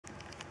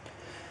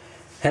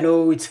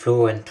Hello, it's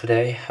Flo, and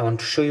today I want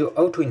to show you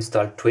how to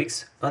install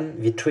Twix on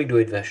the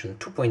TrickDroid version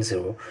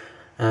 2.0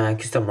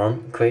 custom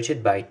ROM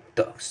created by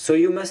Docs. So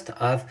you must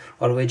have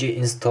already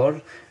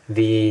installed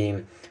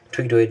the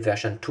TrickDroid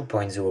version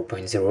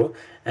 2.0.0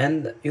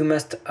 and you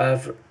must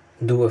have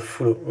do a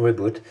full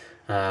reboot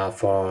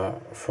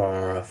for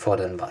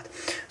that.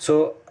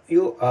 So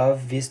you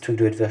have this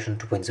TrickDroid version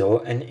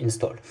 2.0 and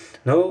installed.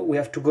 Now we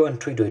have to go on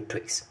TrickDroid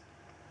Twix.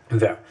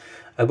 There.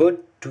 About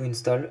to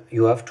install,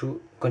 you have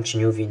to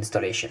continue the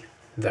installation.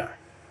 There.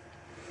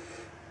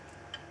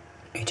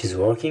 It is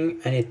working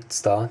and it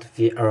starts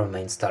the aroma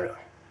installer.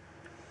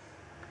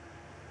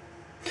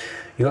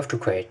 You have to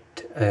click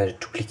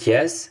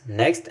yes,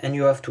 next, and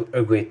you have to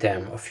agree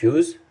term of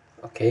use.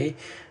 Okay.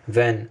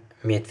 Then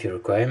meet the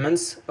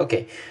requirements.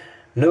 Okay.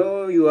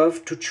 Now you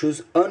have to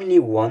choose only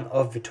one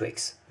of the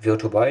tweaks: the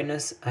auto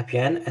brightness,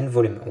 APN, and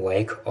volume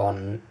wake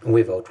or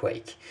without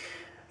wake.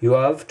 You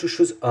have to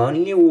choose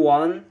only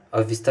one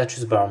of the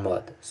status bar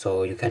mode,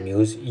 so you can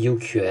use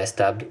UQS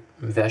tabbed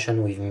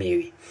version with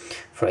MIUI.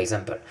 For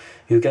example,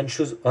 you can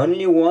choose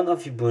only one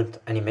of the boot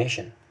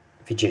animation,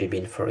 the Jelly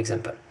Bean for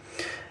example.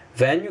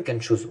 Then you can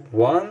choose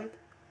one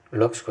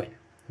lock screen,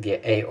 the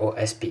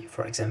AOSP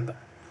for example.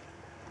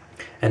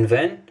 And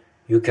then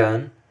you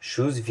can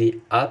choose the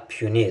app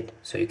you need,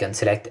 so you can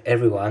select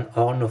everyone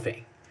or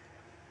nothing,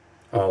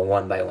 or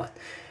one by one.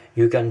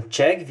 You can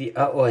check the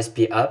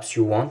AOSP apps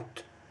you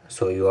want.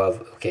 So you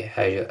have,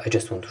 I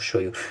just want to show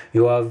you.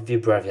 You have the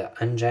Bravia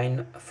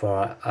engine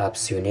for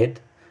apps you need,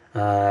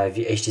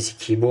 the HTC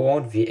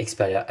keyboard, the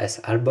Xperia S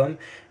album,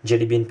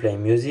 Jelly Bean Play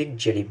Music,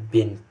 Jelly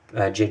Bean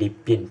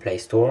Play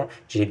Store,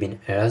 Jelly Bean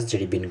Earth,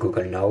 Jelly Bean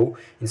Google Now,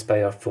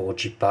 Inspire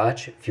 4G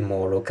patch, the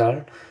more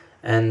local,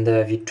 and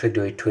the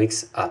TrickDroid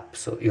Twix app.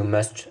 So you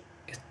must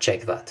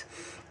check that.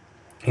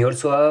 You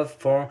also have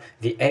for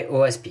the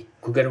AOSP,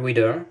 Google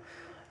Reader,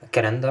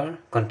 Calendar,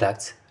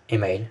 Contacts,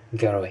 Email,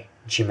 Gallery,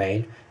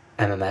 Gmail,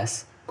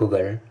 MMS,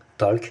 Google,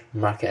 Talk,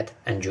 Market,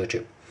 and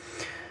YouTube.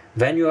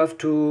 Then you have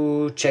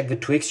to check the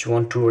tweaks you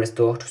want to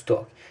restore to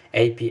stock: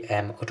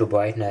 APM, auto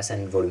brightness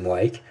and volume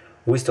wake,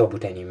 restore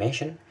boot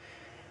animation,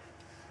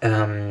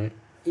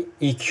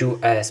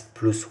 EQS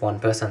plus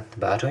 1%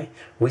 battery,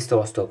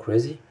 restore stock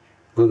resi,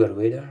 Google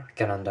Reader,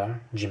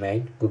 Calendar,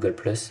 Gmail, Google+,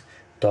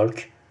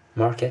 Talk,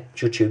 Market,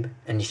 YouTube,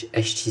 and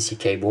HTC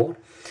keyboard.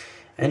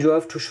 And you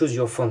have to choose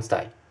your font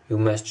style. You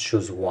must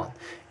choose one.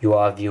 You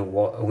have the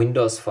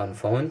Windows Phone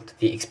font,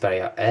 the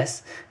Xperia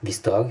S, the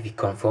stock, the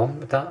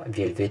Conformata,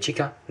 the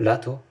Helvetica,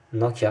 Lato,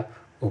 Nokia,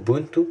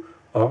 Ubuntu,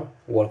 or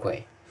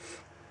Walkway.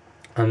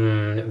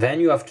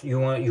 Then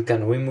you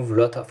can remove a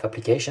lot of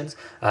applications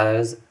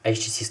as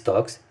HTC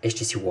Stocks,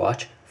 HTC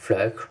Watch,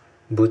 Flux,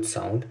 Boot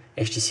Sound,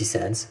 HTC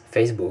Sense,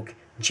 Facebook,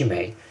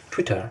 Gmail,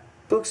 Twitter,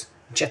 Books,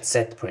 Jet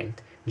Set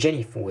Print,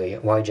 Jenny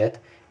Widget,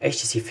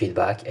 HTC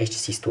Feedback,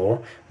 HTC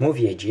Store,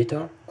 Movie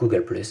Editor,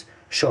 Google+,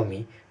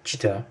 Xiaomi,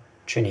 Cheater,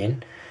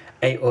 TuneIn,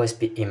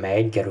 AOSP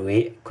Email,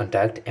 Gallery,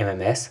 Contact,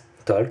 MMS,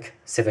 Talk,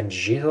 7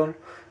 Digital,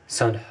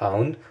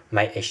 SoundHound,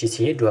 My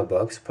HTC,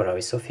 Dropbox,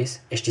 Polaris Office,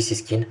 HTC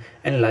Skin,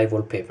 and Live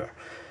Wallpaper.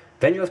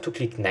 Then you have to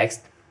click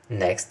Next,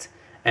 Next,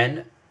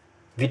 and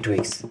the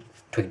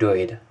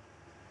TrickDroid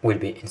will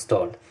be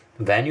installed.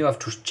 Then you have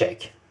to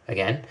check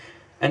again,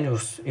 and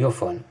your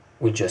phone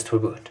will just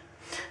reboot.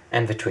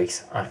 And the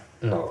tweaks are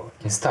now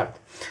installed.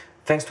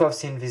 Thanks to have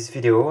seen this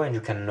video, and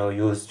you can now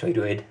use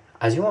TrickDroid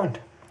as you want.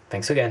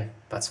 Thanks again,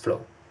 that's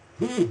Flo.